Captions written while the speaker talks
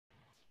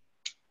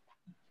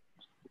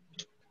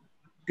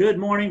Good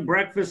morning,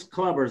 Breakfast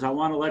Clubbers. I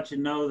want to let you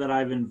know that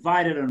I've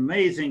invited an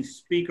amazing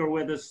speaker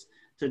with us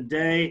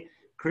today.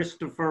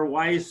 Christopher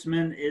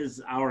Wiseman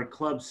is our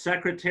club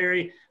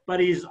secretary,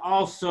 but he's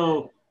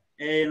also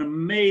an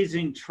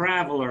amazing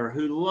traveler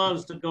who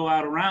loves to go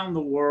out around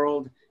the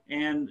world.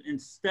 And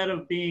instead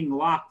of being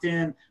locked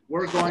in,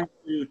 we're going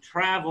to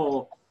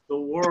travel the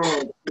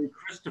world through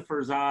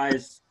Christopher's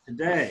eyes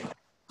today.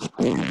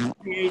 In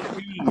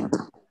 2018,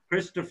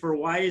 Christopher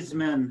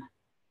Wiseman.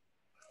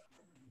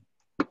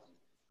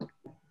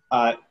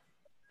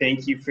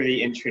 Thank you for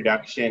the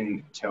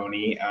introduction,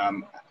 Tony,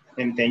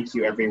 and thank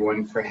you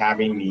everyone for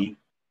having me.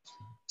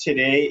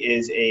 Today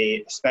is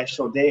a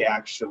special day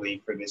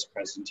actually for this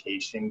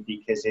presentation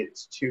because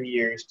it's 2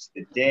 years to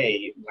the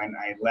day when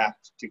I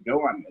left to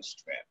go on this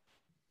trip.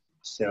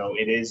 So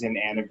it is an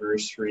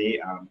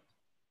anniversary,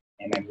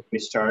 and I'm going to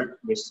start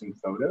with some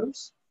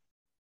photos.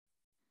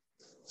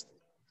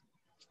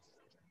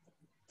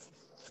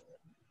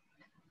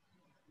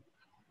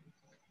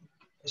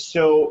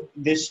 So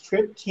this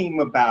trip came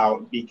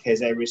about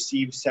because I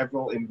received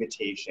several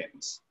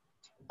invitations.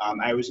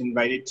 I was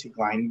invited to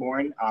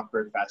Glyndebourne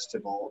Opera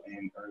Festival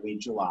in early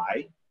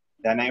July.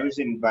 Then I was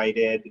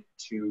invited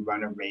to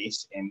run a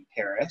race in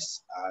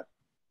Paris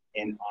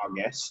in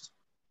August.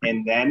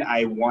 And then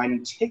I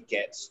won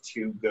tickets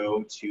to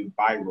go to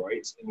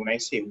Bayreuth. And when I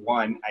say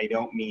won, I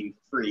don't mean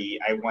free.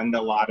 I won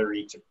the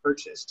lottery to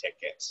purchase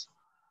tickets.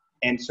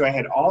 And so I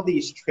had all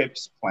these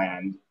trips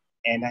planned.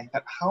 And I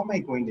thought, how am I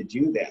going to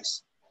do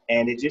this?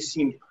 And it just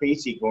seemed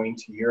crazy going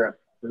to Europe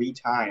 3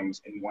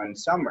 times in one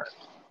summer.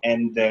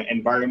 And the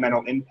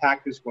environmental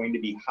impact was going to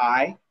be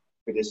high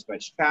for this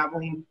much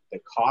traveling. The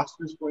cost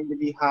was going to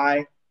be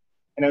high.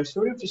 And I was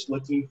sort of just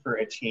looking for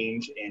a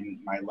change in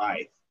my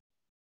life.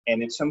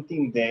 And it's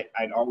something that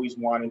I'd always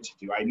wanted to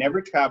do. I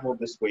never traveled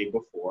this way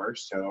before,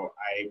 so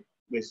I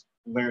was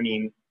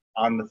learning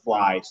on the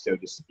fly, so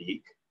to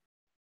speak.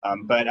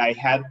 But I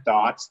had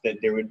thoughts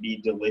that there would be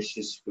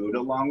delicious food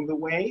along the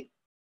way.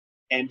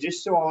 And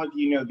just so all of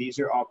you know, these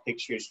are all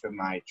pictures from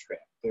my trip.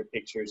 They're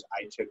pictures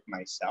I took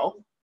myself.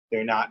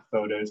 They're not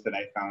photos that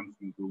I found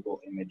from Google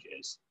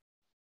Images.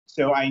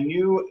 So I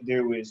knew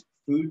there was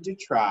food to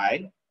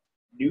try,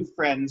 new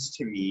friends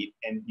to meet,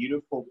 and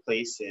beautiful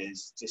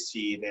places to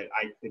see that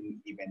I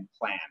couldn't even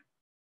plan.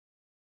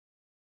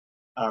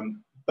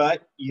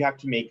 But you have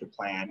to make a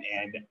plan,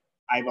 and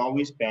I've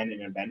always been an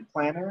event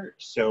planner.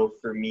 So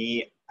for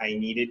me, I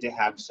needed to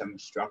have some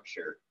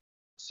structure.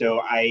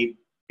 So I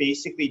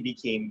basically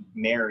became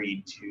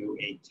married to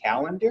a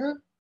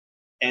calendar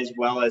as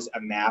well as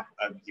a map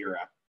of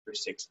Europe for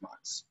 6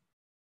 months.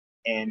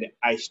 And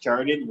I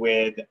started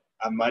with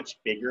a much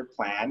bigger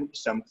plan.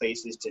 Some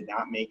places did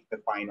not make the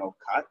final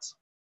cut.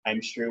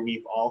 I'm sure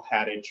we've all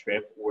had a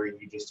trip where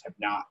you just have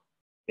not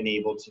been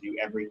able to do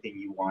everything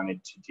you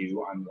wanted to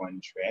do on one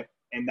trip.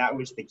 And that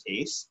was the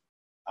case.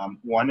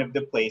 One of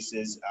the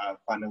places,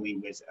 funnily,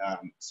 was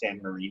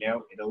San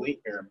Marino,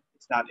 Italy, or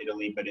it's not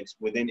Italy, but it's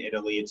within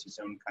Italy, it's its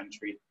own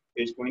country.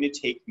 It was going to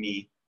take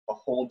me a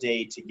whole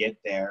day to get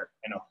there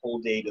and a whole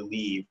day to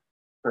leave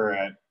for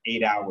an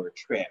 8-hour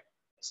trip,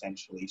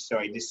 essentially. So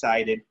I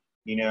decided,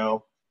 you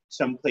know,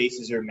 some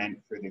places are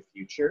meant for the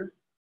future,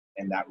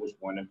 and that was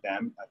one of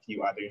them. A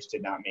few others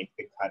did not make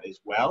the cut as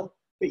well.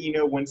 But, you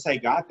know, once I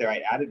got there,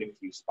 I added a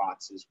few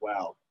spots as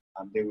well.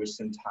 There was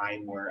some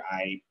time where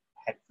I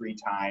had free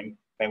time.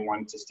 If I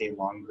wanted to stay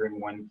longer in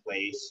one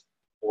place,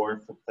 or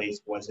if a place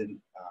wasn't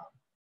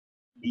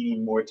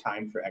needing more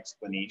time for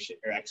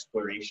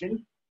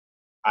exploration,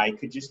 I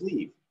could just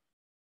leave.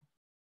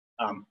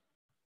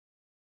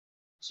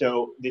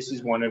 So this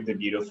is one of the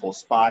beautiful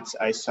spots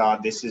I saw.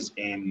 This is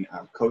in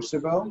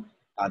Kosovo.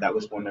 That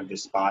was one of the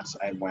spots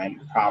I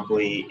went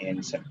probably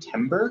in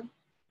September.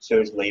 So it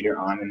was later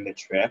on in the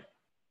trip.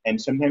 And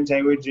sometimes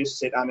I would just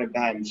sit on a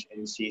bench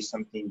and see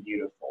something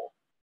beautiful.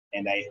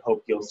 And I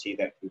hope you'll see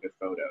that through the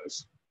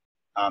photos.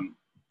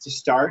 To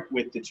start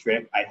with the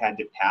trip, I had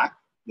to pack.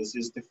 This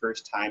is the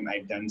first time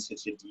I've done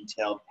such a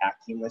detailed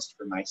packing list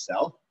for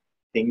myself.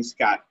 Things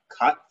got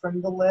cut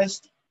from the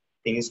list.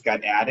 Things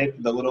got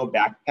added. The little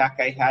backpack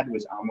I had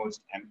was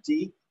almost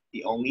empty.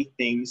 The only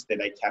things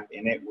that I kept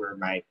in it were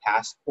my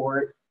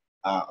passport,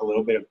 a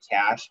little bit of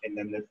cash, and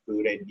then the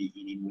food I'd be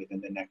eating within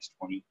the next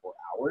 24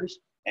 hours,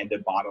 and a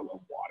bottle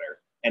of water.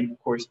 And of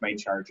course, my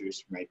chargers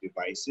for my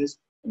devices.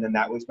 And then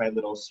that was my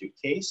little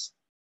suitcase.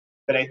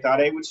 But I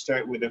thought I would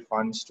start with a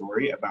fun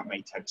story about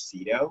my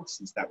tuxedo,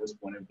 since that was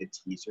one of the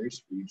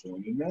teasers for you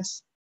joining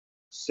this.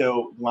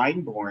 So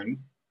Glyndebourne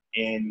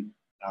in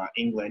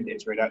England,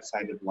 it's right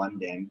outside of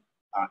London.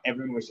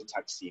 Everyone wears a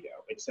tuxedo.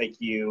 It's like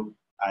you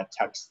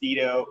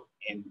tuxedo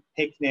and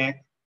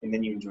picnic, and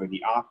then you enjoy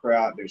the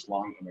opera. There's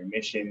long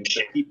intermissions,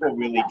 so people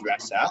really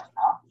dress up.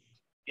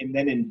 And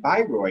then in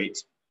Bayreuth,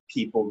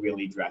 people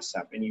really dress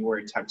up, and you wear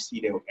a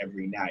tuxedo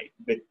every night.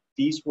 But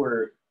these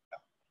were, I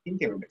think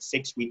they were about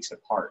 6 weeks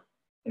apart,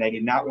 and I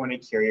did not want to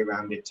carry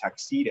around a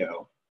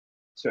tuxedo.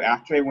 So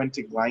after I went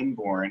to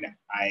Glyndebourne,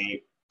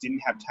 I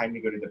didn't have time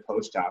to go to the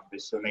post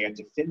office. So when I got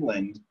to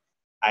Finland,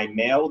 I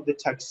mailed the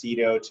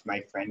tuxedo to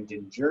my friend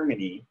in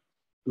Germany,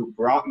 who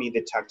brought me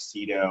the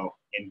tuxedo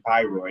in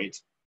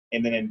Bayreuth.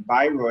 And then in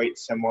Bayreuth,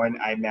 someone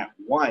I met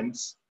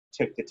once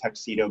took the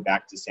tuxedo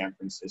back to San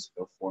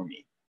Francisco for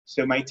me.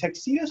 So my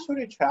tuxedo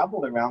sort of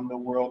traveled around the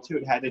world too.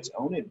 It had its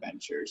own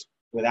adventures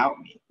without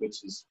me,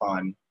 which is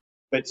fun.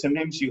 But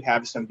sometimes you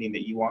have something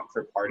that you want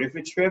for part of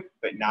a trip,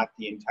 but not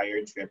the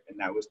entire trip, and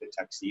that was the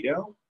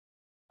tuxedo.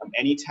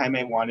 Anytime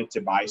I wanted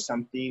to buy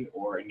something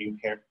or a new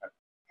pair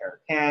of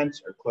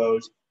pants or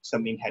clothes,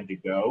 something had to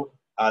go.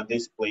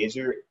 This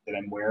blazer that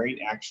I'm wearing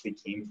actually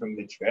came from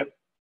the trip.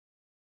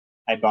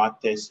 I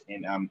bought this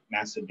in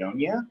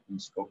Macedonia, in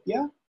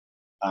Skopje.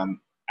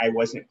 I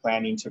wasn't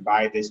planning to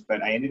buy this,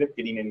 but I ended up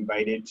getting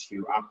invited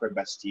to Opera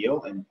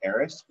Bastille in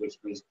Paris, which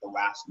was the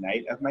last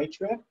night of my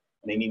trip.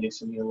 And I needed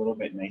something a little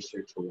bit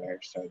nicer to wear,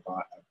 so I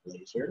bought a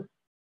blazer.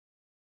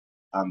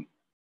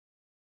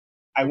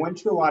 I went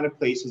to a lot of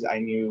places I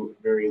knew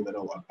very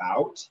little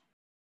about.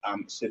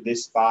 So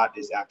this spot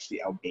is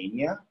actually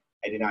Albania.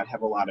 I did not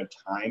have a lot of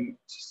time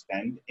to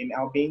spend in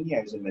Albania.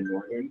 I was in the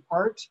northern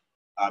part.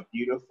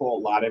 Beautiful, a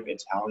lot of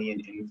Italian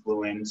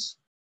influence,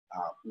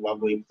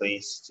 lovely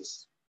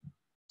place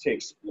to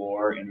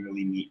explore and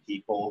really meet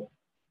people.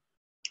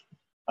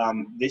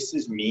 This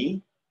is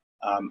me.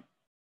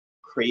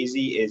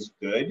 Crazy is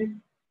good.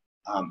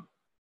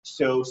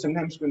 So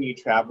sometimes when you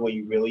travel,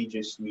 you really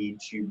just need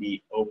to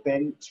be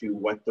open to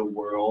what the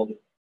world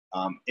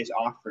is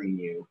offering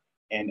you.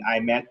 And I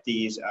met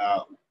these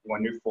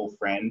wonderful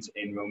friends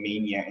in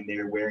Romania, and they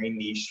were wearing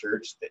these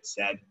shirts that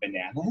said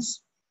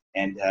bananas,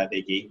 and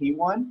they gave me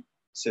one.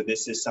 So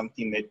this is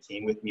something that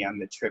came with me on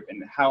the trip.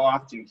 And how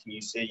often can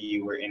you say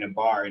you were in a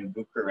bar in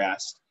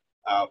Bucharest?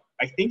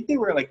 I think they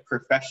were like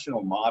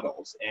professional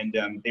models,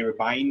 and they were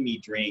buying me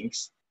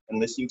drinks and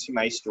listening to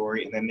my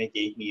story, and then they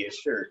gave me a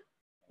shirt.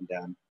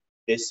 And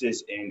this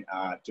is in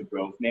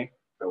Dubrovnik,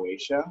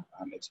 Croatia.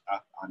 It's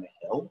up on a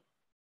hill.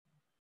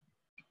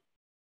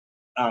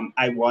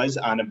 I was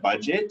on a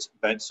budget,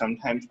 but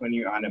sometimes when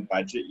you're on a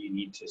budget, you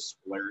need to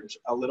splurge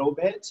a little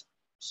bit.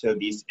 So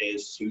this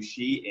is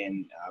sushi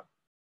in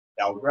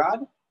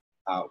Belgrade,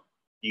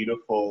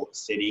 beautiful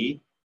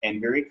city and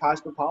very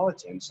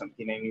cosmopolitan,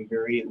 something I knew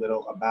very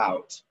little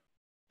about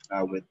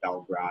with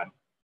Belgrade.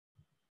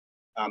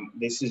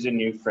 This is a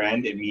new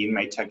friend and me in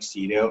my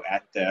tuxedo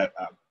at the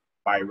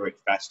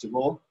Bayreuth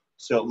Festival.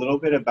 So a little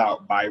bit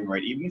about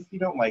Bayreuth. Even if you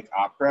don't like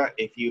opera,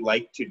 if you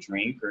like to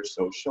drink or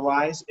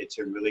socialize, it's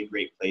a really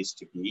great place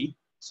to be,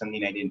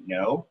 something I didn't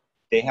know.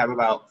 They have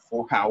about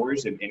 4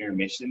 hours of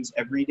intermissions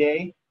every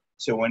day.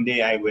 So one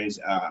day I was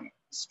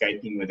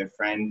Skyping with a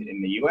friend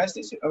in the US.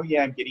 They said, oh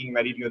yeah, I'm getting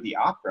ready to go to the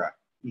opera.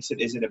 He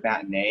said, is it a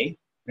matinee?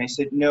 And I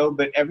said, no,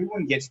 but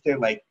everyone gets there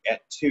like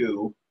at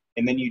 2,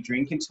 and then you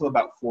drink until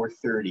about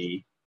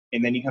 4:30,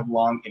 and then you have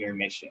long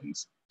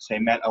intermissions. So I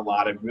met a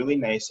lot of really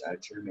nice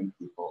German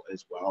people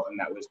as well, and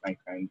that was my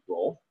friend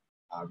Rolf,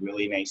 a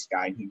really nice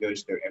guy. He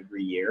goes there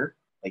every year,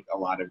 like a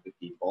lot of the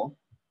people.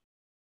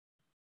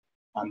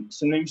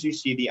 Sometimes you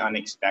see the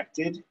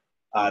unexpected.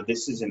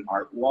 This is an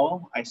art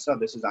wall. I saw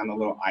this is on a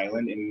little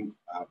island in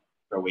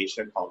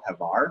Croatia called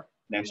Hvar,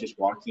 and I was just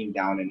walking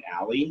down an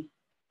alley,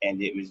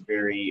 and it was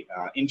very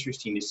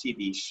interesting to see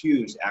these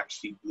shoes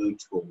actually glued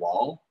to a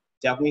wall.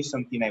 Definitely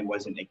something I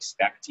wasn't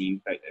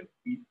expecting, but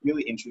a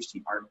really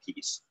interesting art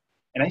piece.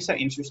 And I saw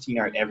interesting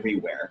art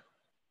everywhere.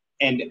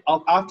 And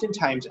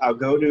oftentimes I'll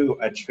go to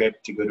a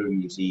trip to go to a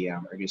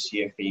museum or to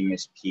see a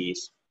famous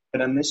piece.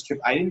 But on this trip,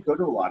 I didn't go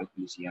to a lot of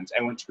museums.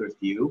 I went to a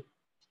few,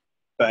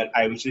 but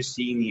I was just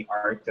seeing the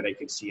art that I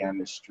could see on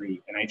the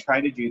street. And I try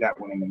to do that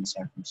when I'm in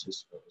San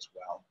Francisco as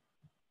well.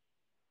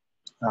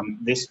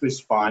 This was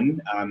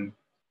fun.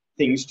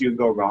 Things do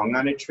go wrong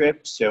on a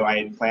trip. So I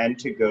had planned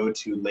to go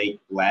to Lake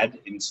Bled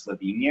in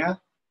Slovenia.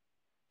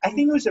 I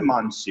think it was a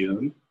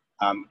monsoon.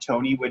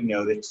 Tony would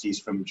know that he's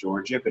from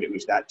Georgia, but it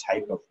was that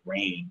type of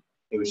rain.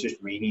 It was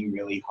just raining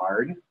really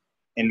hard.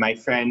 And my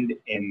friend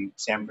in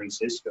San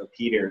Francisco,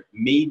 Peter,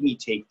 made me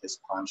take this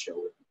poncho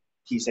with me.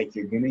 He's like,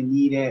 you're gonna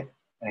need it.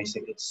 And I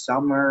said, it's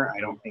summer, I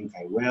don't think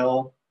I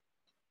will.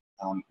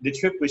 The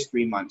trip was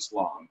 3 months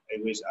long.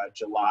 It was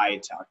July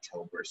to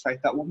October. So I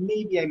thought, well,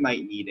 maybe I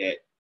might need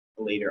it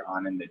later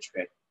on in the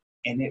trip.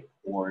 And it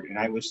poured, and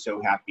I was so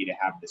happy to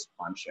have this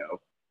poncho.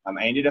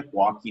 I ended up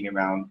walking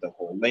around the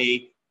whole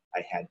lake.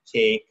 I had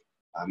cake.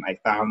 I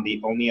found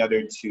the only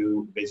other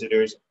 2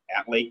 visitors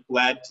at Lake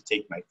Bled to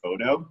take my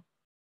photo.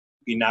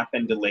 If you've not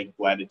been to Lake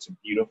Bled, it's a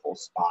beautiful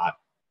spot.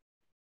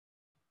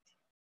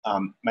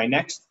 My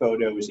next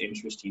photo is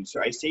interesting.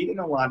 So I stayed in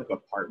a lot of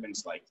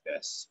apartments like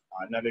this.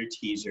 Another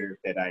teaser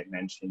that I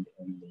mentioned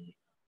in the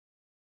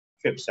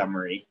trip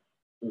summary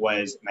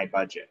was my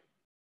budget.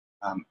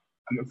 I'm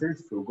a very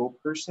frugal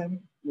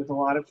person with a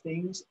lot of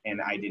things,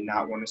 and I did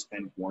not want to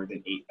spend more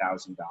than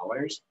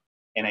 $8,000.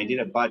 And I did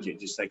a budget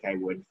just like I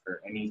would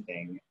for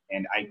anything,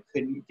 and I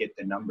couldn't get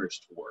the numbers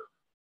to work.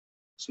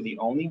 So the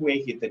only way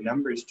to get the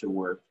numbers to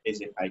work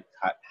is if I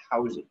cut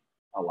housing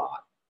a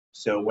lot.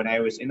 So when I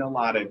was in a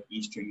lot of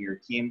Eastern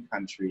European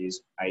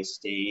countries, I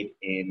stayed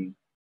in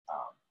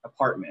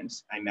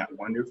apartments. I met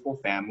wonderful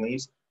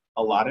families.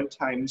 A lot of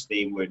times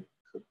they would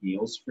cook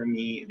meals for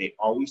me. They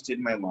always did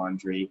my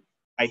laundry.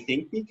 I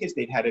think because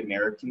they'd had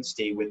Americans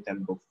stay with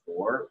them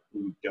before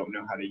who don't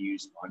know how to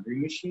use laundry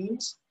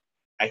machines.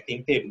 I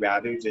think they'd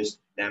rather just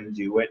them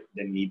do it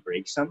than me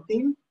break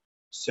something.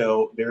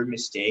 So their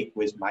mistake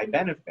was my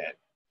benefit.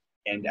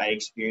 And I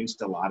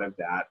experienced a lot of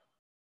that.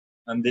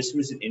 This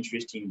was an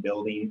interesting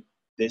building.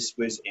 This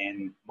was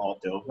in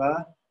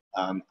Moldova.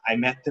 I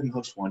met the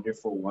most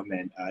wonderful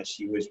woman.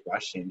 She was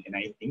Russian, and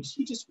I think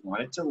she just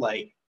wanted to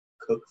like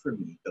cook for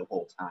me the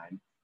whole time.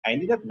 I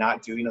ended up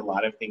not doing a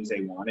lot of things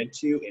I wanted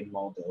to in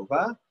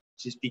Moldova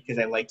just because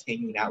I liked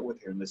hanging out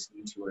with her and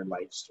listening to her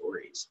life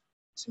stories.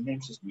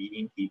 Sometimes just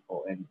meeting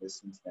people and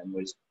listening to them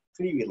was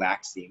pretty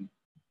relaxing.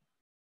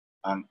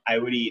 I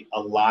would eat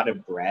a lot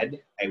of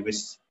bread. I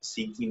was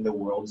seeking the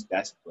world's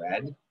best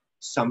bread.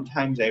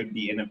 Sometimes I would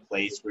be in a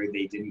place where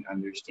they didn't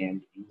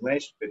understand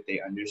English, but they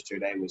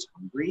understood I was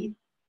hungry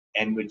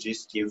and would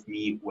just give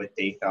me what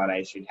they thought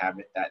I should have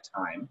at that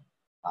time.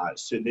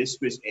 So this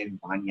was in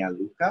Banja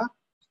Luka.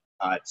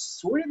 It's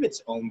sort of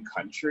its own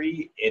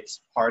country.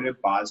 It's part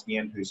of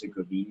Bosnia and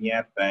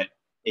Herzegovina, but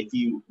if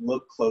you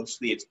look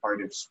closely, it's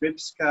part of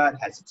Srpska. It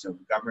has its own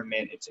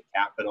government. It's a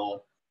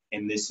capital.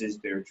 And this is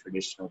their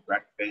traditional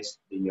breakfast,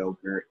 the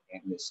yogurt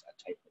and this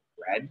type of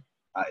bread.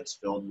 It's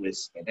filled with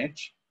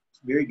spinach. It's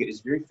very good.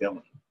 It's very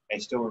filling. I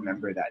still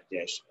remember that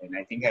dish, and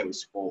I think I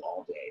was full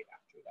all day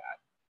after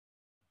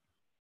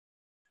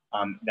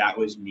that. That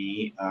was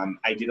me.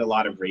 I did a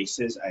lot of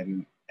races.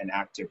 I'm an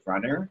active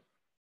runner.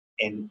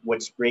 And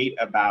what's great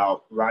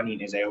about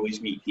running is I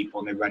always meet people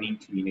in the running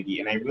community,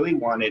 and I really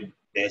wanted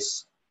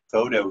this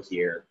photo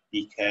here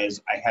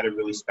because I had a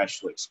really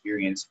special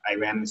experience. I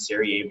ran the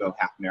Sarajevo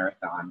half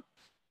marathon,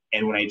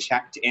 and when I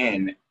checked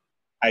in,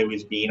 I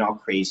was being all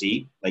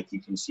crazy, like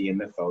you can see in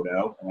the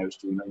photo, and I was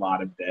doing a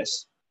lot of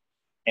this,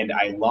 and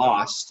I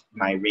lost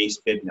my race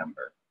bib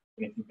number.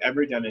 And if you've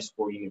ever done a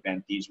sporting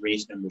event, these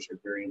race numbers are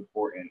very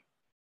important.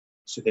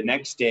 So the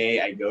next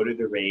day I go to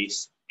the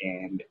race,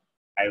 and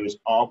I was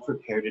all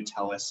prepared to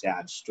tell a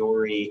sad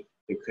story.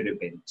 There could have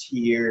been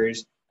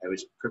tears. I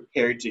was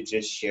prepared to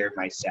just share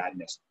my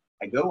sadness.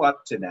 I go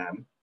up to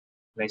them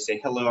and I say,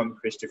 "Hello, I'm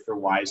Christopher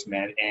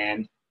Wiseman,"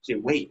 and say,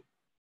 "Wait."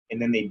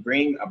 And then they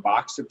bring a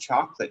box of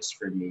chocolates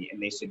for me,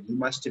 and they said, "You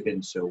must have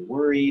been so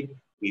worried.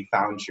 We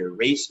found your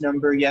race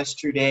number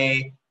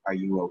yesterday. Are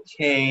you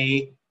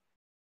okay?"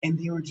 And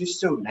they were just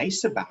so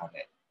nice about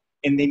it.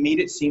 And they made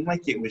it seem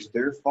like it was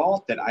their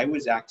fault that I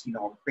was acting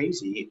all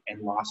crazy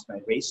and lost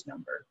my race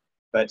number.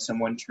 But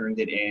someone turned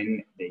it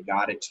in. They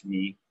got it to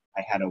me.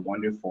 I had a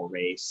wonderful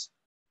race.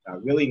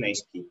 Really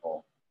nice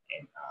people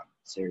in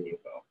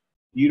Sarajevo.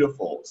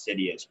 Beautiful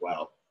city as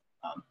well.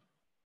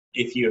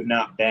 If you have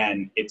not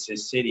been, it's a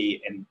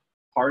city, and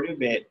part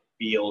of it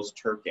feels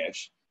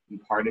Turkish,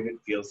 and part of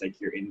it feels like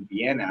you're in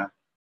Vienna,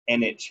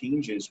 and it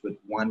changes with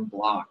one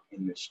block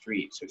in the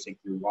street. So it's like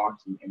you're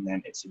walking, and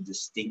then it's a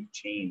distinct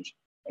change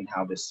in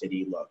how the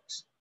city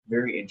looks.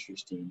 Very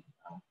interesting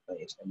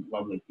place and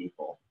lovely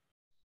people.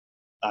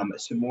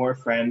 Some more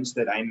friends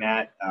that I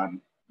met,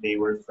 they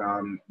were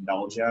from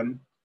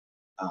Belgium.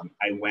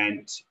 I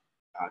went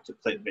to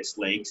Plitvice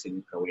Lakes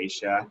in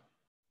Croatia.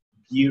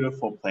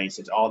 Beautiful place.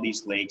 It's all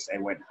these lakes. I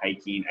went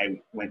hiking.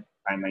 I went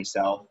by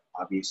myself,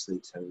 obviously,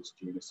 because I was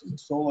doing this as a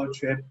solo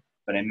trip,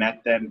 but I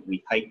met them.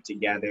 We hiked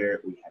together.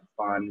 We had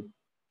fun,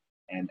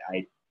 and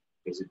I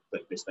visited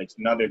Plitvice Lakes,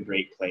 another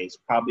great place,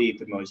 probably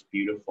the most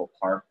beautiful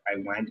park I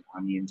went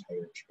on the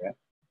entire trip.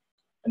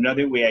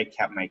 Another way I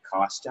kept my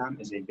costs down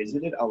is I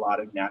visited a lot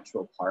of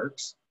natural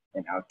parks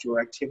and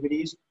outdoor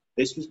activities.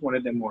 This was one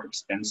of the more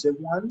expensive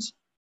ones.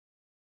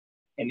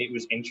 And it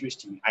was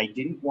interesting. I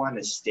didn't want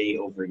to stay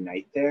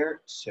overnight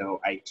there.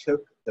 So I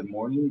took the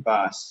morning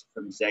bus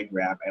from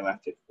Zagreb. I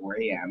left at 4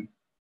 a.m.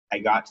 I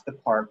got to the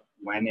park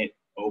when it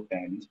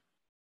opened.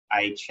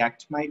 I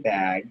checked my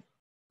bag.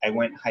 I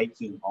went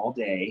hiking all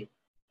day.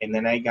 And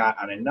then I got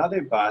on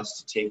another bus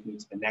to take me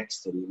to the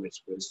next city,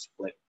 which was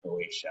Split,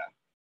 Croatia.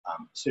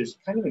 So it's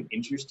kind of an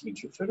interesting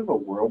trip, sort of a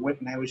whirlwind.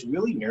 And I was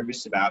really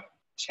nervous about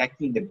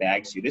checking the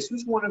bags here. This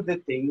was one of the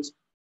things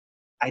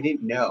I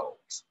didn't know.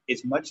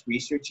 As much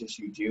research as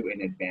you do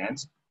in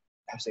advance,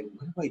 I was like,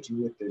 what do I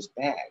do with those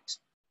bags?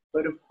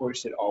 But of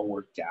course, it all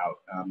worked out.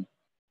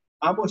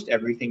 Almost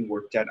everything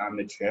worked out on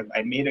the trip.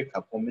 I made a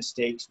couple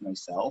mistakes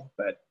myself,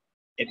 but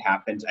it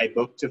happens. I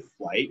booked a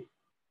flight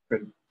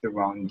for the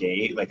wrong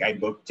day. Like I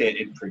booked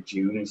it for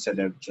June instead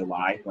of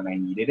July when I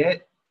needed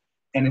it.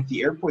 And at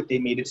the airport, they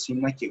made it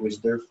seem like it was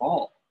their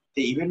fault.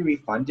 They even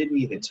refunded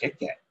me the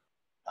ticket.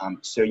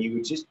 So you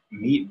would just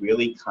meet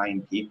really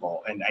kind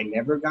people. And I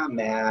never got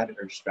mad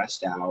or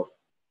stressed out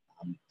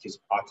because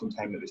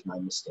oftentimes it was my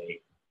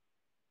mistake.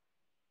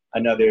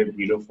 Another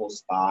beautiful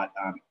spot.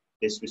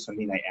 This was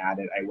something I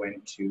added. I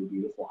went to a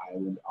beautiful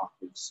island off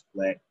of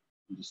Split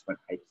and just went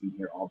hiking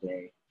here all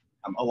day.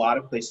 A lot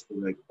of places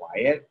were really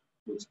quiet,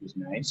 which was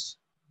nice.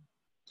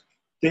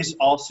 This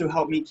also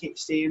helped me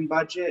stay in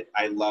budget.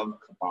 I love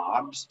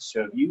kebabs.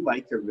 So if you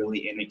like a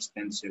really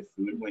inexpensive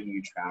food when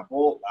you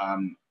travel,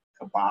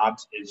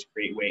 kebabs is a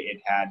great way.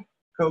 It had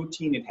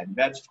protein, it had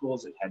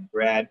vegetables, it had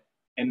bread,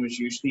 and was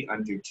usually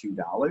under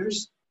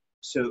 $2.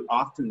 So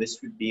often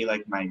this would be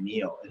like my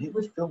meal, and it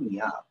would fill me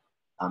up.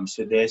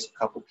 So there's a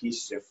couple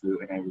pieces of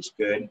fruit, and I was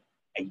good.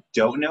 I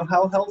don't know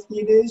how healthy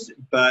it is,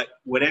 but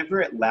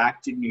whatever it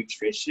lacked in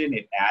nutrition,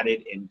 it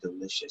added in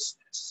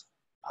deliciousness.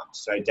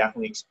 So I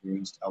definitely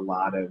experienced a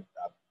lot of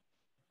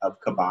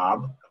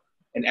kebab,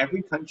 and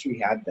every country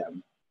had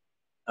them.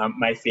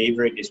 My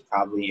favorite is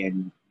probably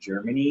in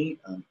Germany.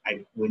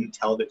 I wouldn't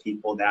tell the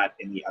people that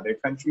in the other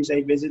countries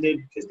I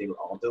visited because they were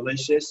all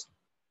delicious.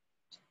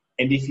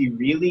 And if you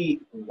really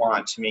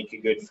want to make a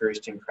good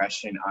first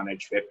impression on a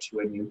trip to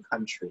a new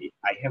country,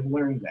 I have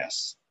learned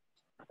this.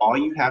 All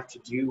you have to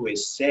do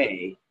is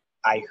say,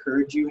 I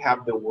heard you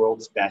have the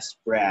world's best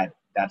bread.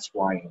 That's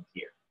why I'm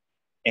here.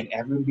 And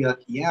everyone would be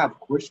like, yeah, of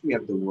course we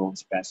have the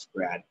world's best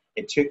bread.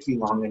 It took you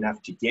long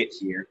enough to get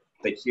here,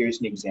 but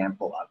here's an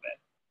example of it.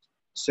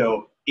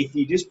 So if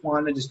you just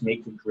want to just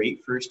make a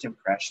great first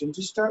impression,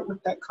 just start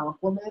with that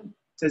compliment.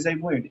 As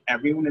I've learned,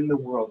 everyone in the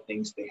world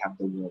thinks they have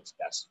the world's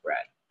best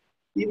bread.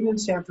 Even in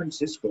San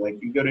Francisco, like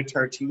you go to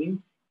Tartini,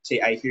 say,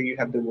 I hear you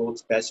have the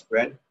world's best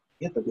bread.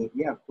 Yeah, they'll be like,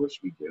 yeah, of course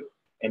we do.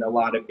 And a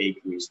lot of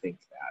bakeries think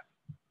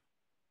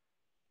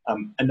that.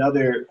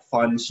 Another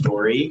fun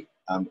story,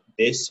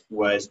 this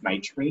was my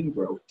train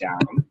broke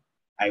down.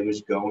 I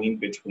was going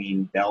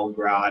between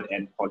Belgrade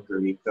and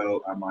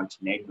Podgorica,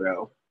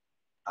 Montenegro.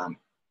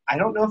 I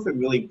don't know if it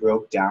really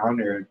broke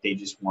down or if they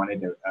just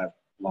wanted a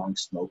long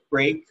smoke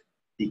break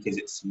because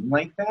it seemed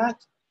like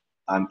that.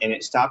 And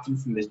it stopped in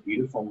from this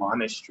beautiful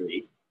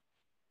monastery.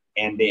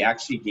 And they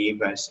actually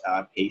gave us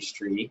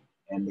pastry,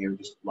 and they were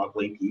just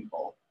lovely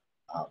people.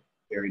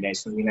 Very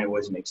nice, something I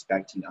wasn't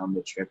expecting on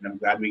the trip. And I'm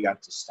glad we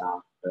got to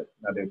stop, but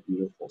another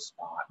beautiful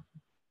spot.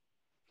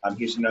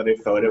 Here's another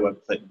photo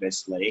of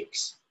Plitvice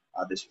Lakes.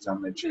 This was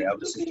on the trail.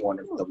 This is one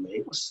of the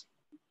lakes.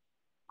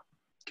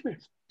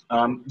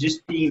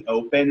 Just being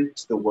open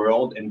to the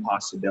world and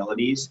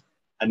possibilities.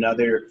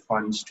 Another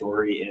fun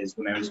story is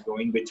when I was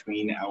going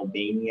between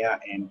Albania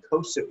and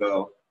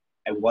Kosovo,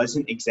 I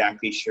wasn't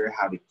exactly sure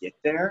how to get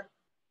there,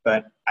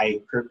 but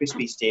I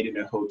purposely stayed in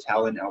a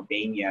hotel in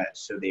Albania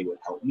so they would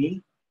help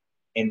me.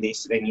 And they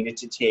said I needed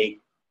to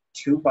take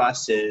 2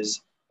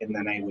 buses and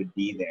then I would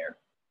be there.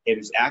 It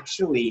was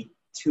actually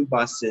 2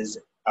 buses,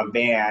 a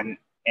van,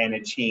 and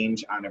a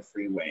change on a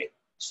freeway.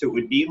 So it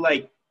would be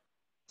like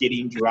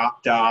getting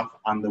dropped off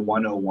on the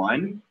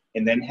 101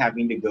 and then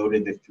having to go to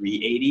the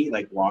 380,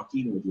 like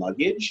walking with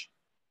luggage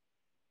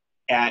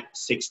at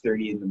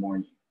 6:30 in the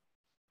morning.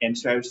 And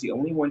so I was the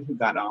only one who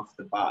got off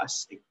the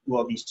bus.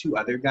 Well, these 2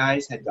 other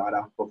guys had got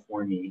off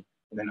before me,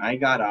 and then I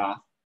got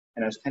off,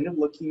 and I was kind of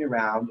looking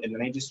around, and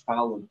then I just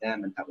followed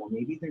them and thought, well,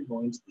 maybe they're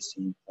going to the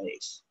same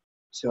place.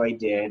 So I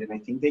did, and I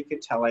think they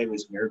could tell I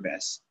was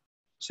nervous.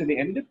 So they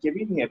ended up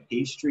giving me a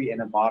pastry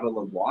and a bottle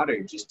of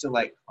water just to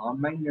like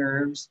calm my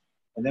nerves.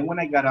 And then when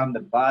I got on the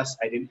bus,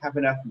 I didn't have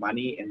enough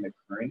money in the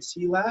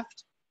currency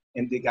left.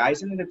 And the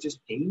guys ended up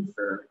just paying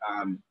for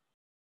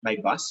my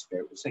bus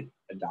fare. It was like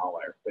 $1,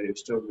 but it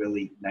was still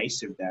really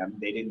nice of them.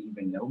 They didn't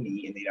even know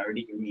me, and they'd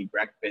already given me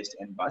breakfast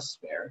and bus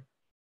fare.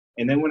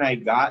 And then when I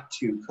got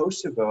to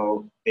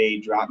Kosovo, they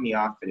dropped me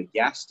off at a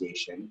gas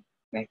station.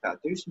 And I thought,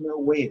 there's no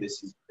way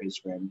this is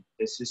Prizren.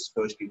 This is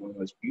supposed to be one of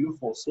those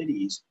beautiful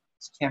cities.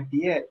 This can't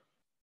be it.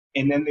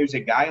 And then there's a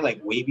guy like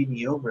waving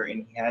me over,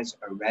 and he has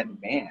a red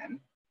van.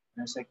 And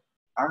I was like,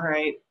 all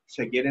right.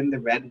 So I get in the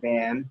red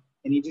van,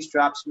 and he just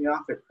drops me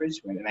off at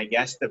Prizren. And I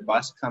guess the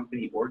bus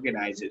company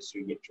organized it so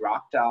you get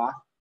dropped off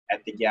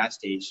at the gas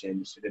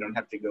station so they don't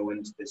have to go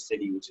into the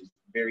city, which is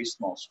very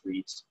small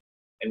streets,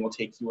 and will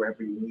take you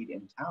wherever you need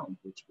in town,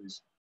 which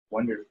was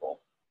wonderful.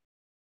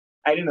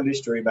 I had another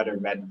story about a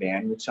red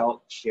van, which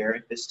I'll share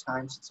at this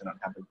time since I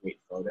don't have a great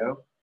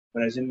photo.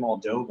 When I was in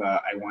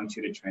Moldova, I went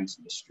to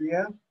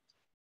Transnistria.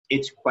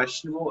 It's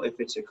questionable if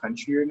it's a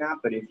country or not,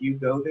 but if you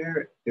go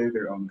there, they're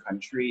their own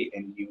country,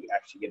 and you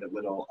actually get a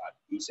little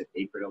piece of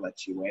paper to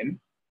let you in.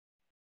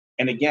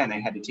 And again,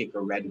 I had to take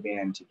a red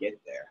van to get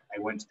there. I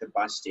went to the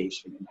bus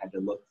station and had to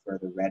look for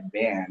the red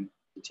van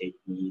to take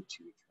me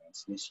to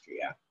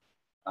Transnistria.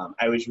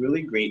 I was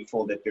really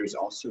grateful that there's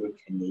also a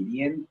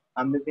Canadian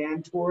on the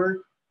van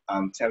tour.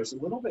 So I was a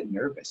little bit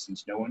nervous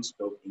since no one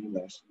spoke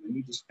English. And then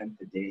we just spent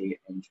the day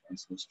in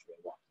Transnistria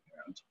walking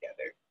around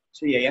together.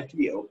 So yeah, you have to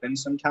be open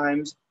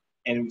sometimes.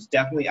 And it was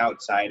definitely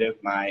outside of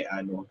my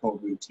normal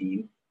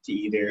routine to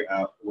either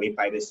wait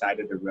by the side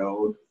of the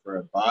road for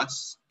a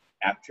bus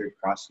after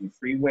crossing the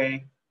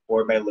freeway,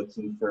 or by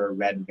looking for a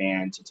red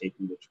van to take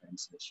me to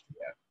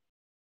Transnistria.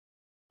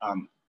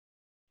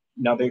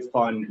 Another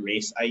fun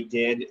race I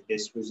did,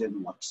 this was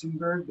in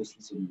Luxembourg, this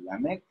was in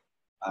Lemmick.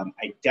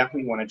 I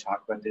definitely want to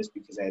talk about this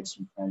because I had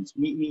some friends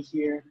meet me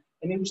here,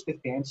 and it was the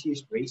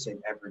fanciest race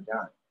I've ever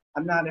done.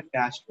 I'm not a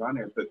fast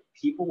runner, but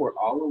people were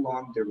all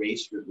along the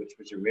race route, which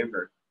was a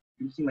river,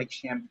 drinking like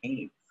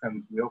champagne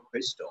from real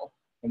crystal.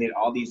 And they had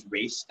all these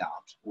race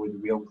stops with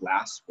real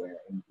glassware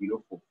and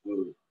beautiful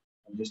food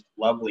and just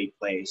lovely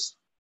place.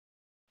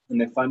 And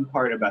the fun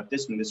part about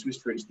this one, this was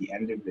towards the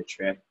end of the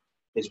trip,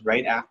 is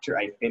right after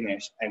I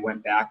finished, I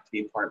went back to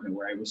the apartment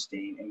where I was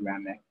staying in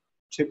Remec,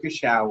 took a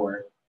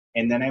shower,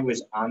 and then I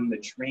was on the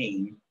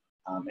train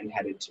and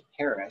headed to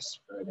Paris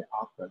for the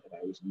opera that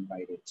I was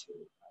invited to.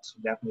 So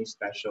definitely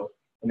special.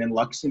 And in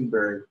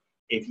Luxembourg,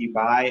 if you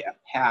buy a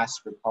pass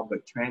for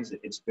public transit,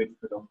 it's good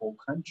for the whole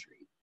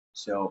country.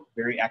 So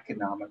very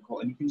economical,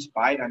 and you can just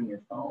buy it on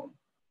your phone.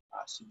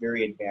 So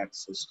very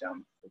advanced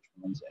system for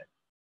transit.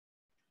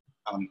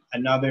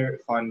 Another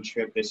fun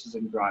trip, this is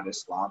in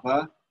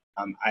Bratislava.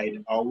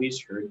 I'd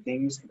always heard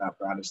things about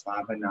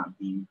Bratislava not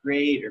being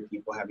great or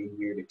people having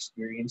weird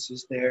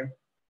experiences there.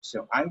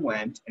 So I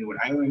went, and what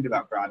I learned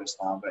about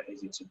Bratislava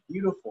is it's a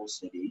beautiful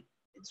city,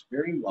 it's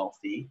very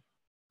wealthy,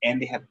 and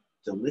they have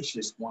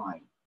delicious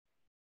wine.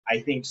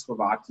 I think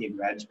Slovakian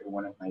Reds are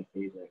one of my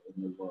favorite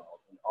in the world,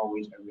 and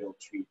always a real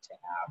treat to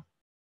have.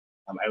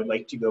 I would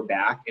like to go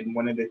back, and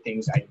one of the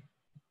things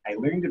I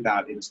learned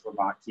about in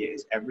Slovakia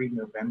is every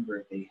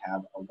November they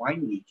have a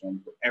wine weekend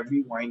where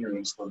every winery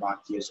in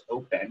Slovakia is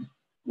open,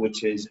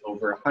 which is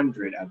over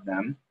 100 of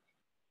them,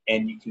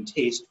 and you can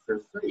taste for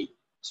free.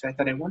 So I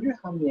thought, I wonder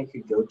how many I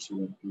could go to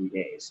in 3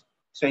 days.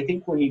 So I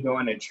think when you go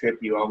on a trip,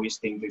 you always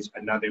think there's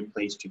another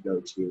place to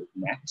go to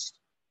next.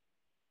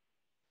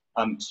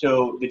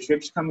 So the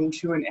trip's coming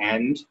to an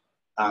end.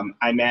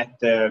 I'm at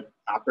the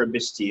Opera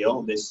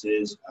Bastille. This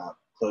is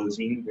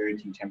closing, very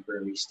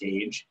contemporary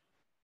stage.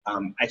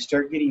 I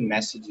start getting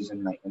messages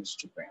in my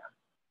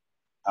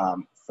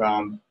Instagram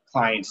from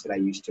clients that I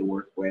used to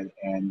work with,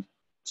 and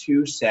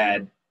two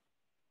said,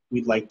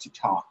 we'd like to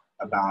talk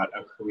about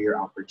a career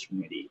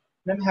opportunity.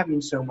 And I'm having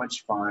so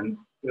much fun.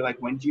 They're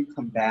like, when do you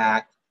come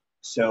back?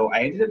 So I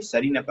ended up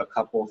setting up a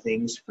couple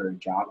things for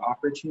job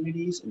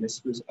opportunities, and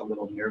this was a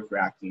little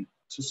nerve-wracking.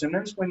 So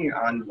sometimes when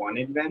you're on one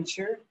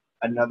adventure,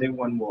 another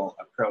one will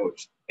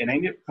approach. And I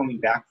ended up coming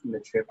back from the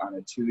trip on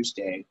a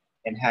Tuesday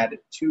and had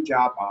 2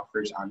 job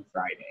offers on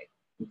Friday.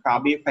 And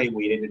probably if I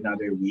waited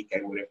another week,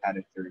 I would have had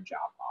a 3rd job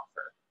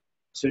offer.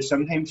 So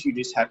sometimes you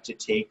just have to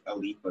take a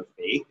leap of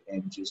faith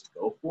and just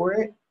go for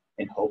it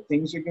and hope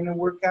things are going to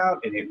work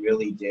out. And it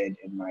really did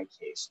in my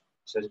case.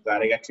 So I was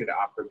glad I got to the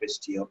Opera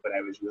Bastille, but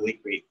I was really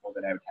grateful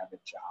that I would have a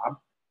job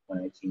when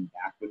I came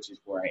back, which is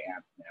where I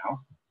am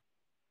now.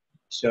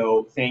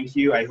 So thank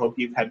you. I hope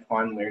you've had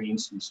fun learning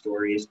some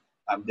stories.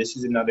 This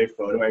is another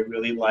photo I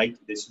really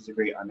liked. This is a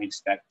very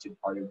unexpected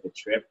part of the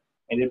trip.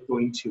 I ended up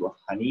going to a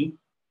honey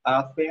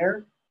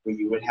fair where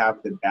you would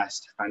have the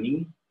best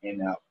honey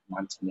in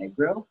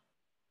Montenegro.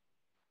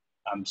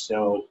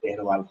 So they had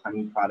a lot of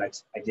honey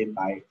products. I did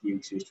buy a few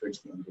because it was towards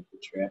the end of the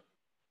trip.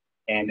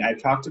 And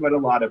I've talked about a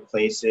lot of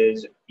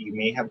places. You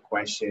may have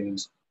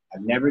questions.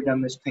 I've never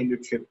done this kind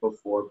of trip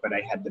before, but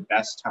I had the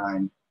best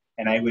time,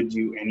 and I would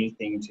do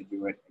anything to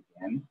do it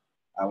again.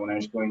 When I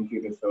was going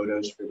through the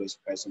photos for this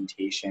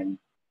presentation,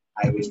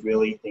 I was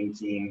really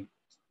thinking,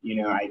 you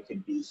know, I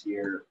could be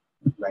here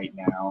right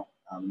now,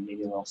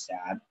 maybe a little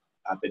sad,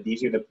 but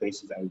these are the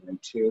places I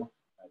went to,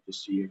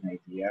 just so you have an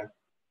idea.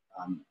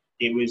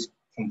 It was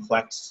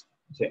complex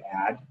to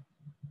add.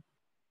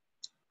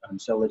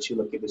 So I'll let you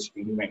look at the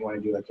screen. You might want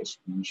to do like a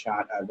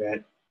screenshot of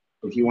it.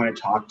 If you want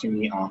to talk to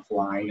me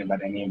offline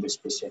about any of the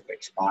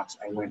specific spots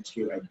I went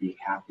to, I'd be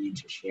happy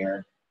to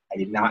share. I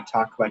did not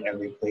talk about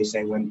every place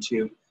I went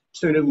to.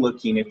 Sort of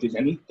looking if there's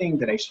anything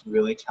that I should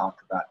really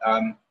talk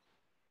about.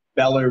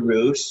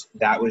 Belarus,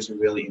 that was a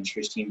really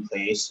interesting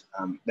place.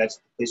 That's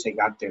the place I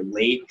got there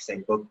late because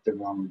I booked the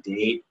wrong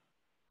date.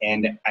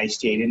 And I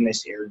stayed in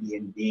this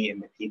Airbnb,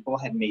 and the people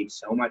had made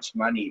so much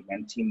money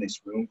renting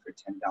this room for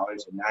 $10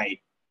 a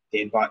night. They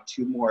had bought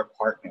 2 more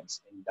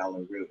apartments in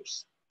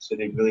Belarus. So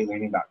they're really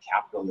learning about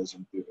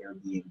capitalism through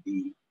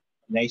Airbnb.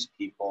 Nice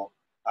people.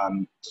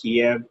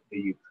 Kiev, the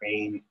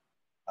Ukraine,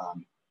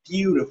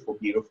 beautiful,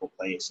 beautiful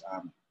place.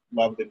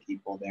 Love the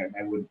people there. And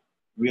I would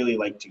really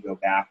like to go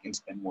back and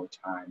spend more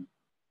time.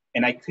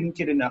 And I couldn't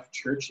get enough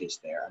churches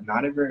there. I'm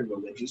not a very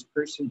religious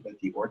person, but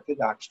the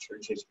Orthodox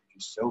churches are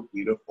just so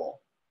beautiful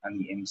on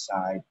the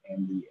inside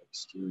and the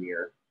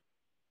exterior.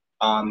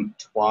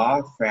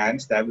 Troyes,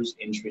 France, that was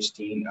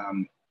interesting.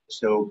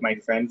 So my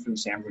friend from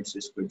San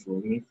Francisco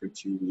joined me for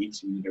 2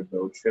 weeks. We did a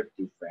road trip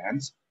through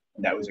France,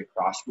 and that was a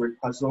crossword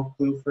puzzle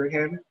clue for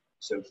him.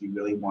 So he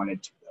really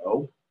wanted to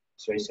go.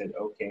 So I said,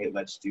 okay,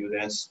 let's do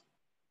this.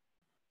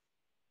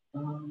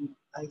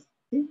 I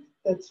think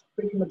that's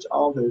pretty much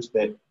all those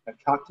that I've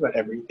talked about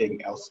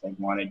everything else I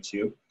wanted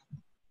to.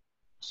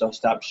 So I'll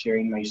stop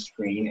sharing my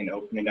screen and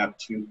open it up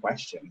to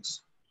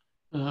questions.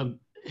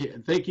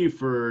 Thank you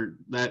for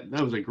that.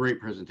 That was a great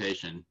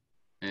presentation.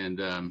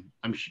 And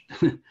I'm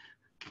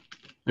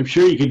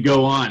sure you could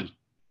go on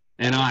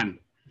and on.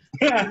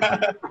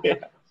 Yeah.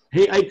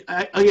 Hey,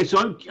 okay,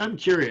 so I'm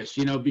curious,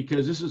 you know,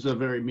 because this is a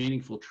very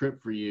meaningful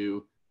trip for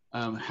you.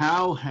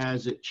 How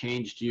has it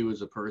changed you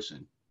as a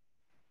person?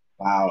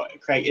 Wow,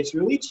 Craig, it's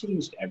really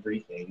changed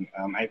everything.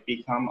 I've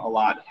become a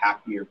lot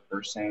happier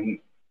person.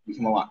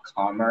 become a lot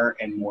calmer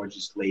and more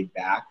just laid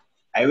back.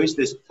 I was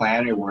this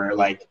planner where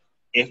like,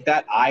 if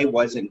that I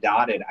wasn't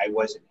dotted, I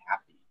wasn't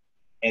happy.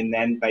 And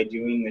then by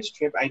doing this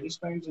trip, I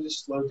just learned to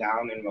just slow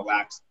down and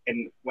relax.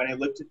 And when I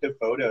looked at the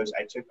photos,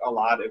 I took a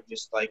lot of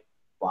just like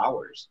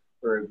flowers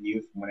for a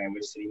view from when I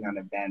was sitting on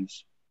a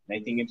bench. And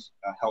I think it's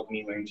helped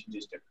me learn to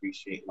just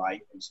appreciate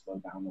life and slow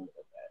down a little bit.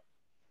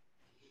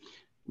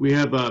 We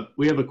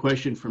have a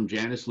question from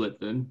Janice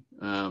Litvin.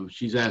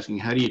 She's asking,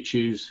 how do you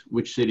choose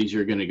which cities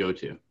you're going to go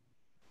to?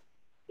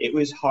 It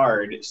was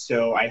hard.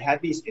 So I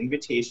had these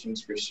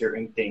invitations for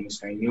certain things.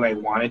 So I knew I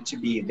wanted to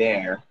be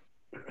there.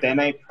 Then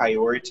I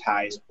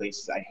prioritized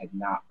places I had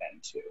not been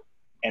to.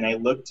 And I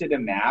looked at a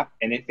map,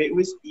 and if it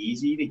was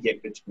easy to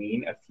get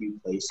between a few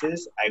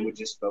places, I would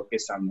just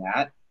focus on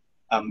that.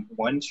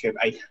 One trip,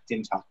 I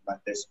didn't talk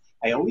about this.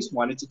 I always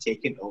wanted to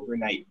take an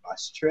overnight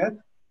bus trip.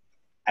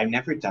 I've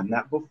never done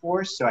that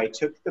before. So I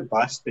took the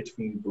bus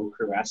between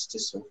Bucharest to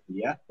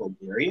Sofia,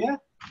 Bulgaria,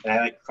 and I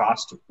like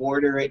crossed a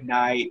border at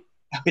night.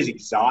 I was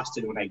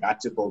exhausted when I got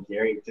to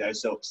Bulgaria because I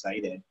was so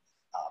excited.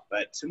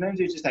 But sometimes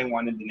it's just I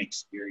wanted an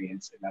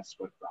experience, and that's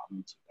what brought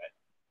me to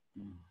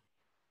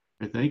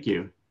it. Thank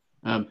you.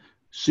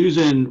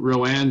 Susan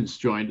Rowan's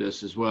joined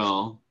us as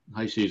well.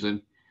 Hi,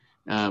 Susan.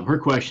 Her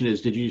question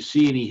is, did you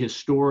see any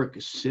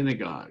historic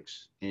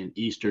synagogues in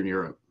Eastern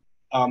Europe?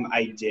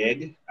 I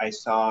did. I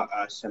saw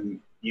some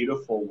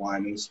beautiful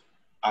ones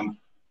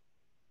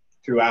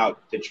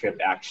throughout the trip,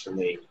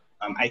 actually.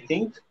 I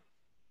think,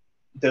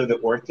 though, the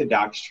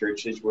Orthodox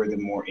churches were the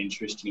more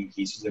interesting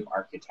pieces of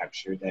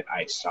architecture that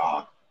I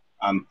saw.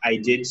 I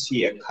did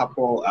see a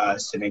couple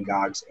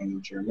synagogues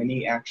in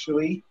Germany,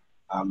 actually,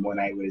 when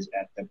I was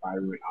at the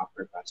Bayreuth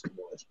Opera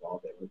Festival as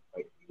well. That were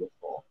quite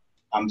beautiful.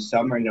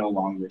 Some are no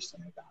longer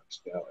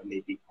synagogues, though, and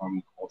they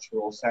become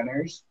cultural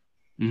centers.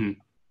 Mm-hmm.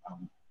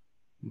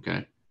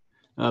 Okay.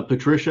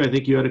 Patricia, I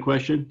think you had a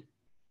question?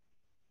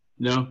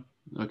 No?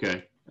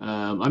 Okay.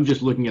 I'm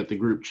just looking at the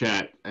group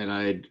chat,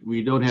 and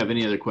we don't have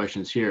any other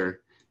questions here.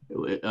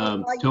 Tony?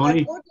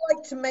 I would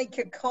like to make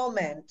a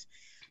comment.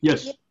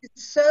 Yes.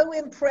 It's so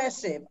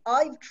impressive.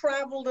 I've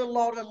traveled a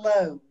lot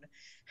alone.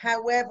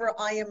 However,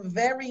 I am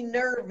very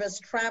nervous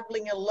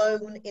traveling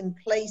alone in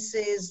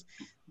places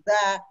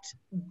that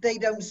they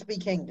don't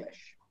speak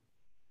English.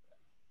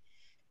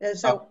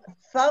 So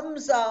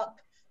thumbs up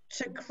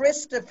to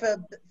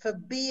Christopher for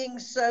being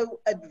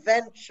so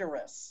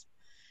adventurous.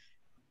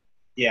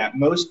 Yeah,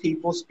 most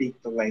people speak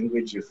the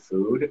language of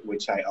food,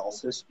 which I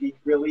also speak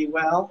really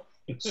well.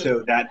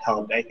 So that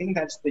helped. I think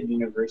that's the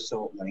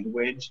universal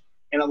language.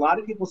 And a lot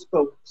of people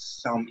spoke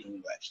some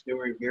English. There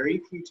were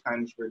very few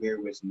times where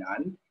there was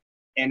none.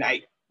 And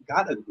I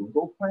got a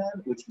Google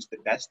plan, which was the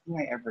best thing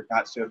I ever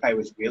got. So if I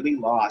was really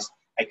lost,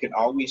 I could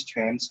always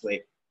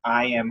translate,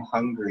 I am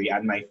hungry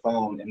on my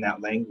phone in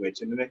that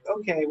language. And they're like,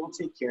 okay, we'll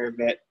take care of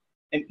it.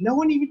 And no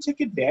one even took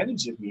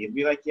advantage of me. It'd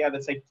be like, yeah,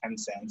 that's like 10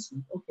 cents.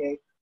 And, okay.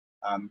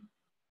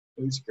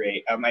 It was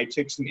great. I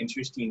took some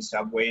interesting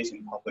subways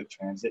and public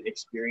transit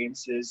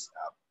experiences.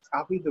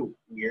 Probably the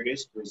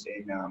weirdest was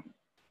in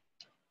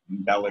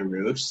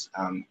Belarus.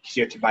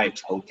 You have to buy a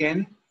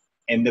token,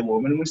 and the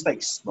woman was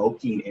like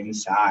smoking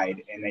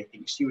inside, and I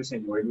think she was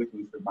annoyed with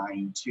me for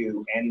buying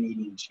two and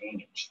needing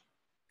change.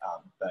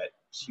 But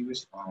she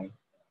was fine.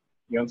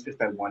 You don't just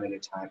buy one at a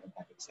time and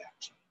have exact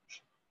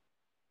change.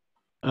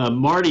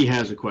 Marty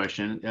has a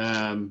question.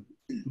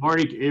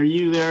 Marty, are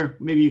you there?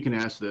 Maybe you can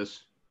ask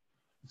this.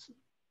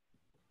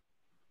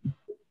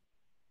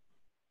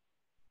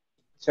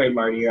 Sorry,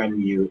 Marty, you're on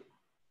mute.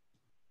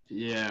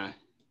 Yeah.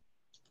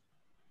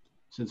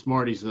 Since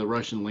Marty's the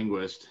Russian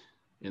linguist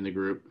in the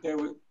group.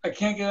 I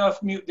can't get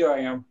off mute. There I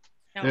am.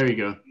 There you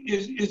go.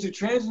 Is the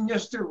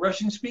Transnistria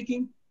Russian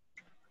speaking?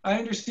 I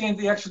understand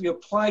they actually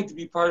applied to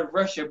be part of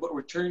Russia, but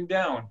were turned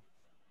down.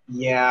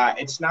 Yeah,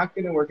 it's not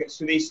going to work.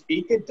 So they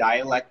speak a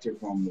dialect of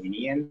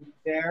Romanian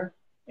there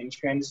in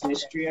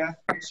Transnistria.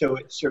 So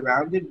it's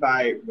surrounded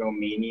by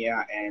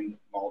Romania and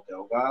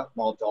Moldova.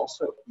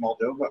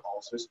 Moldova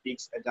also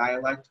speaks a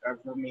dialect of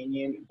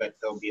Romanian, but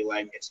they'll be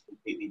like, it's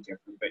completely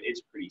different, but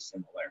it's pretty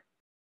similar.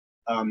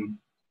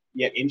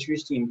 Yeah,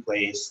 interesting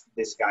place.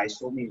 This guy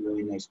sold me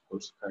really nice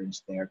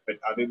postcards there. But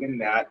other than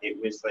that, it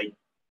was like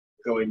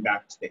going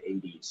back to the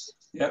 80s.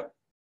 Yep.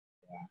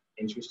 Yeah,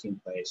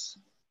 interesting place.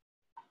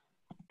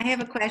 I have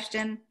a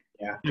question.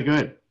 Yeah. Yeah, go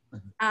ahead.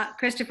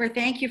 Christopher,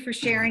 thank you for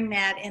sharing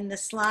that, and the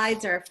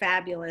slides are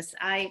fabulous.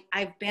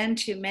 I've been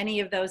to many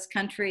of those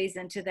countries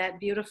and to that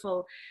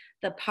beautiful,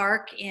 the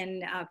park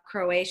in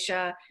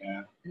Croatia,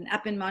 Yeah. and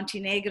up in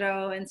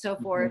Montenegro and so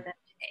forth.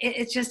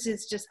 It's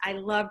just, I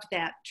loved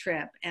that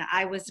trip. And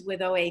I was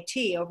with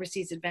OAT,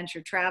 Overseas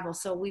Adventure Travel,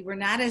 so we were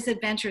not as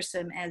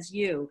adventuresome as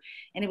you.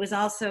 And it was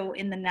also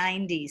in the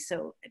 90s,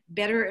 so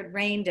better it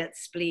rained at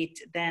Split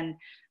than,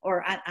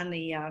 or on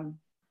the,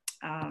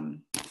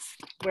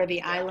 where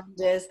the island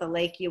is, the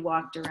lake you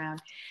walked around.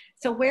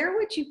 So where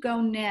would you go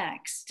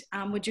next?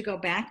 Would you go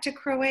back to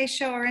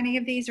Croatia or any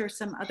of these, or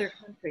some other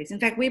countries? In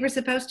fact, we were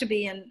supposed to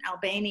be in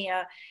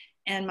Albania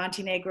and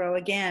Montenegro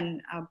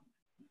again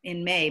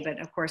in May, but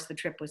of course the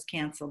trip was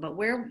canceled. But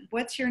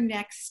what's your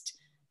next,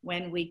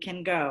 when we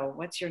can go?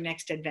 What's your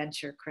next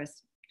adventure,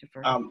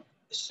 Christopher?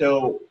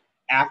 So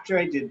after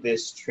I did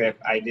this trip,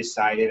 I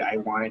decided I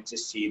wanted to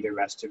see the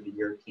rest of the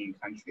European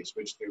countries,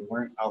 which there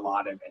weren't a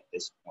lot of at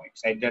this point,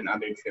 because I'd done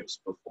other trips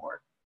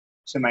before.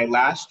 So my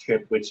last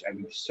trip, which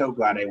I'm so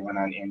glad I went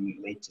on in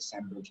late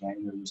December,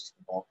 January, was to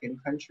the Balkan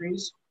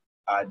countries,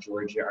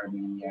 Georgia,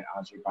 Armenia,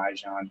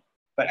 Azerbaijan.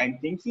 But I'm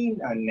thinking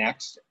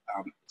next,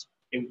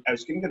 I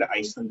was going to go to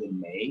Iceland in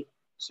May.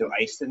 So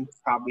Iceland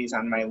probably is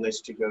on my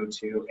list to go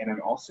to. And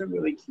I'm also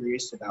really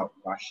curious about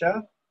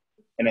Russia.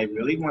 And I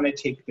really want to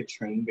take the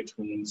train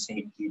between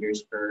St.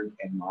 Petersburg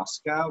and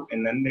Moscow.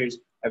 And then there's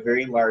a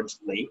very large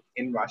lake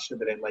in Russia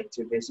that I'd like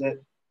to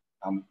visit.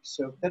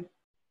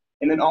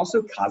 And then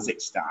also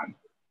Kazakhstan,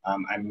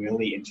 I'm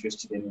really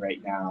interested in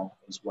right now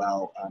as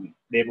well.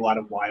 They have a lot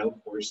of wild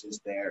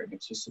horses there, and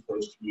it's just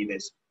supposed to be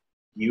this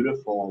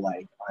beautiful,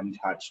 like,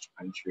 untouched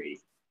country.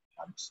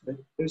 So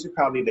those are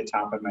probably the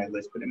top of my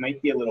list, but it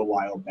might be a little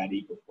while,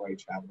 Betty, before I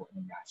travel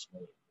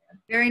internationally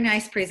again. Very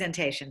nice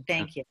presentation.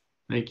 Thank you.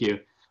 Thank you.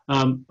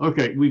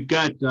 Okay, we've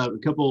got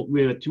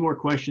we have 2 more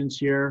questions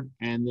here,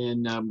 and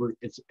then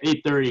it's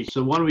 8:30.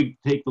 So why don't we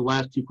take the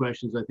last 2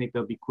 questions? I think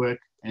they'll be quick,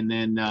 and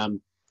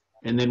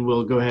then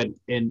we'll go ahead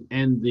and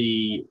end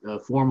the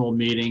formal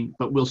meeting.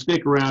 But we'll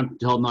stick around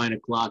until 9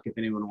 o'clock if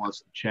anyone wants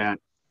to chat.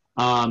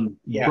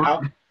 Yeah,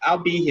 I'll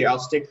be here. I'll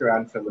stick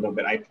around for a little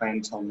bit. I plan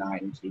until 9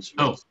 in case you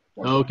guys.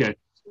 Okay.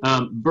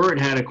 Bert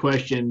had a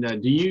question.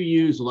 Do you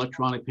use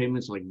electronic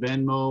payments like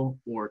Venmo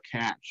or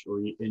cash, or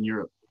in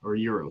Europe, or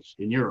euros?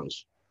 In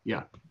euros,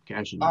 yeah,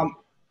 cash.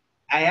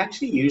 I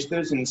actually used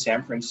those in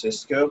San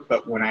Francisco,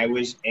 but when I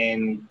was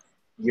in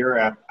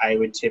Europe, I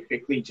would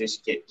typically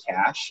just get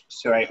cash.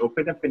 So I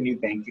opened up a new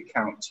bank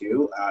account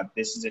too.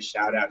 This is a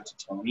shout out to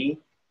Tony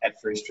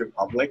at First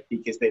Republic,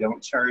 because they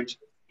don't charge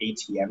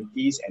ATM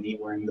fees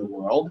anywhere in the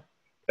world.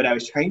 But I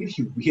was trying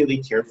to be really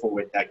careful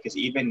with that, because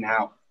even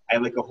now I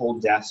have like a whole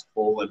desk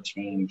full of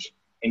change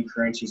in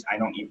currencies I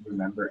don't even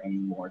remember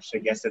anymore. So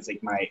I guess that's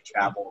like my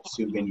travel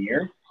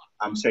souvenir.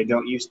 So I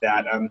don't use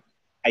that.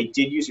 I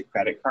did use a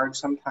credit card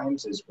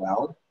sometimes as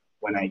well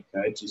when I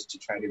could, just to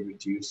try to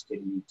reduce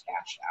getting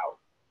cash out.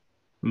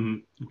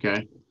 Mm-hmm.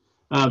 Okay.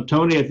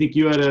 Tony, I think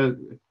you had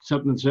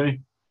something to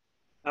say?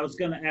 I was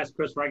going to ask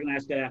Chris, I can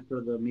ask it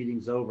after the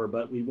meeting's over,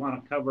 but we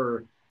want to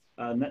cover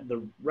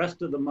the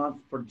rest of the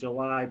month for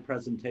July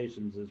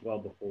presentations as well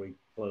before we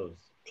close.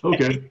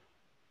 Okay.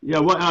 Yeah,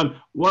 why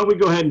don't we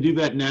go ahead and do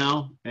that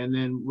now, and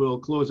then we'll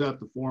close out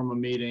the formal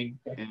meeting.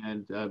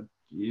 And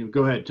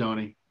go ahead,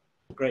 Tony.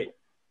 Great.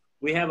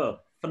 We have a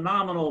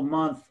phenomenal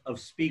month of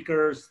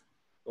speakers.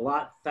 A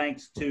lot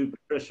thanks to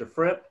Patricia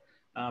Fripp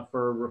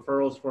for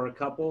referrals for a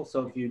couple.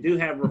 So if you do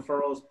have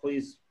referrals,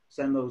 please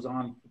send those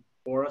on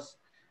for us.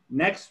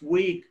 Next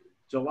week,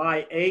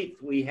 July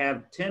 8th, we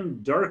have Tim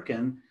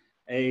Durkin,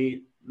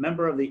 a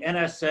member of the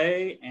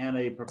NSA and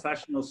a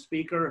professional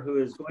speaker, who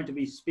is going to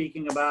be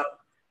speaking about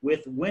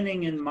With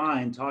Winning in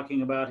Mind,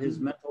 talking about his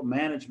mental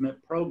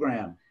management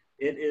program.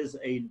 It is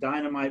a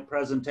dynamite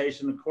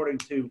presentation, according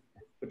to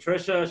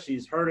Patricia.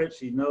 She's heard it.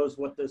 She knows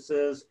what this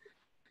is.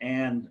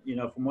 And,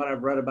 from what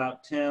I've read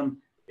about Tim,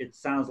 it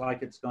sounds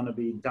like it's going to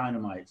be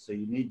dynamite. So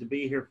you need to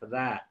be here for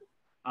that.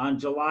 On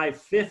July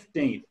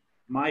 15th,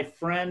 my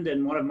friend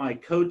and one of my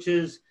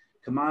coaches,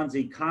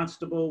 Kamanzi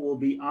Constable, will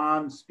be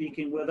on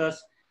speaking with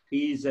us.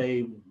 He's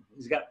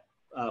got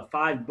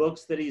 5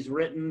 books that he's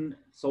written,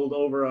 sold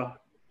over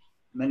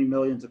many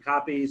millions of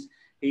copies.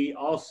 He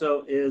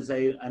also is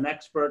an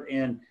expert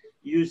in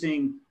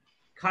using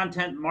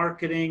content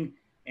marketing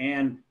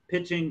and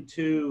pitching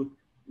to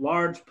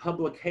large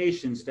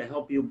publications to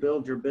help you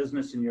build your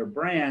business and your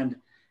brand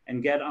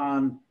and get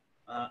on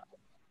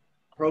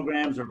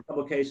programs or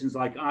publications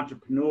like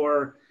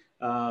Entrepreneur,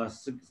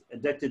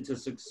 Addicted to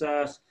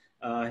Success.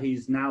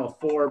 He's now a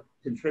Forbes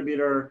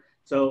contributor.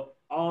 So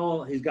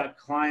he's got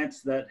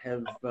clients that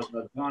have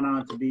gone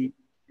on to be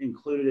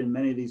included in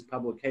many of these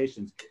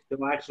publications.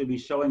 He'll actually be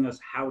showing us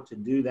how to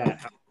do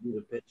that, how to do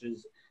the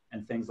pitches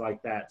and things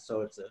like that.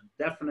 So it's a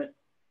definite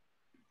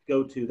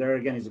go-to there.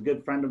 Again, he's a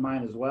good friend of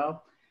mine as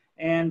well.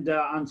 And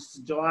on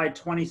July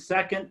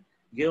 22nd,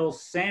 Gil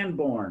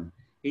Sanborn.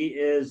 He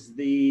is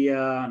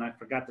and I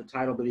forgot the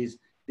title, but he's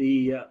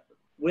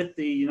with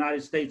the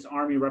United States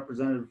Army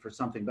representative for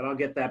something, but I'll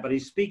get that. But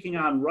he's speaking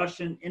on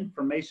Russian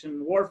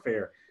information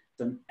warfare.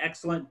 It's an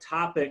excellent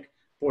topic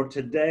for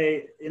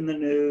today in the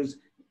news.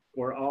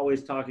 We're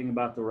always talking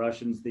about the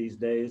Russians these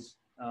days,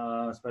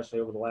 especially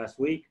over the last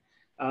week.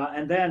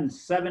 And then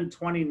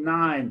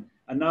 7/29,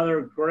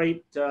 another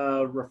great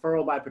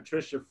referral by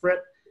Patricia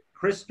Fripp,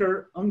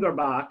 Christer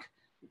Ungerbach,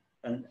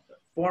 a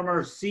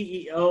former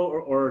CEO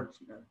or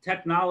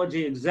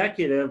technology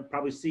executive,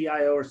 probably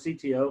CIO or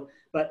CTO,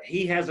 but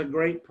he has a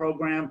great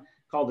program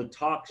called the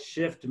Talk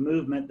Shift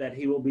Movement that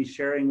he will be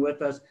sharing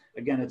with us.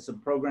 Again, it's a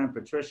program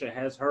Patricia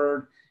has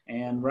heard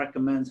and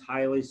recommends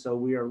highly, so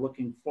we are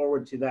looking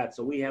forward to that.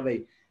 So we have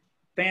a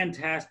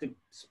fantastic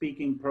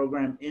speaking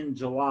program in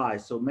July.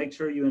 So make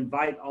sure you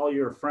invite all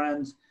your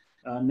friends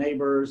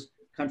neighbors,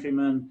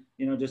 countrymen,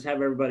 you know, just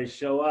have everybody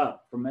show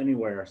up from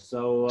anywhere.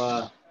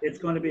 So it's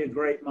going to be a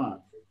great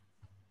month.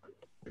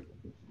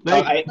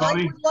 I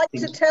would like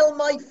to tell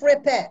my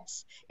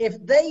frippettes,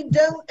 if they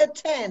don't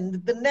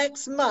attend the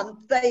next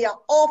month, they are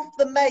off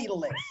the mail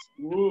list.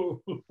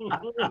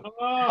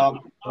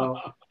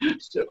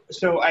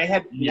 So I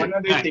had one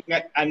other thing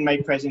on my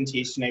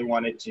presentation I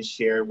wanted to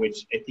share,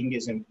 which I think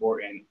is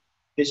important.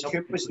 This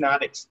trip was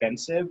not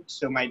expensive,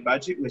 so my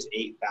budget was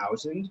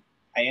 $8,000.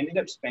 I ended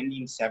up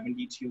spending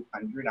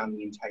 $7,200 on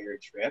the entire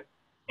trip,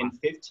 and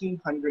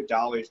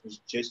 $1,500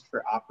 was just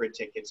for opera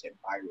tickets at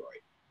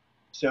Bayreuth.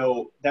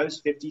 So that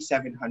was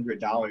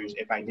 $5,700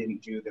 if I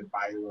didn't do the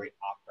Bayreuth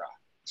opera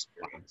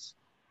experience.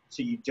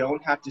 So you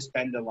don't have to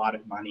spend a lot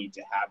of money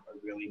to have a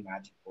really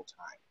magical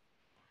time.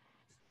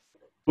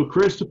 Well,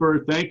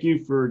 Christopher, thank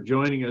you for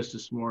joining us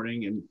this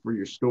morning and for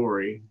your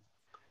story.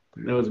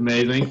 That was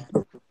amazing.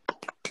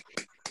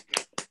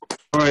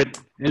 All right,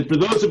 and for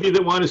those of you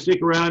that want to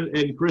stick around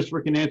and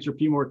Christopher can answer a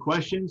few more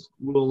questions,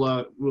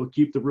 we'll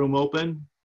keep the room open.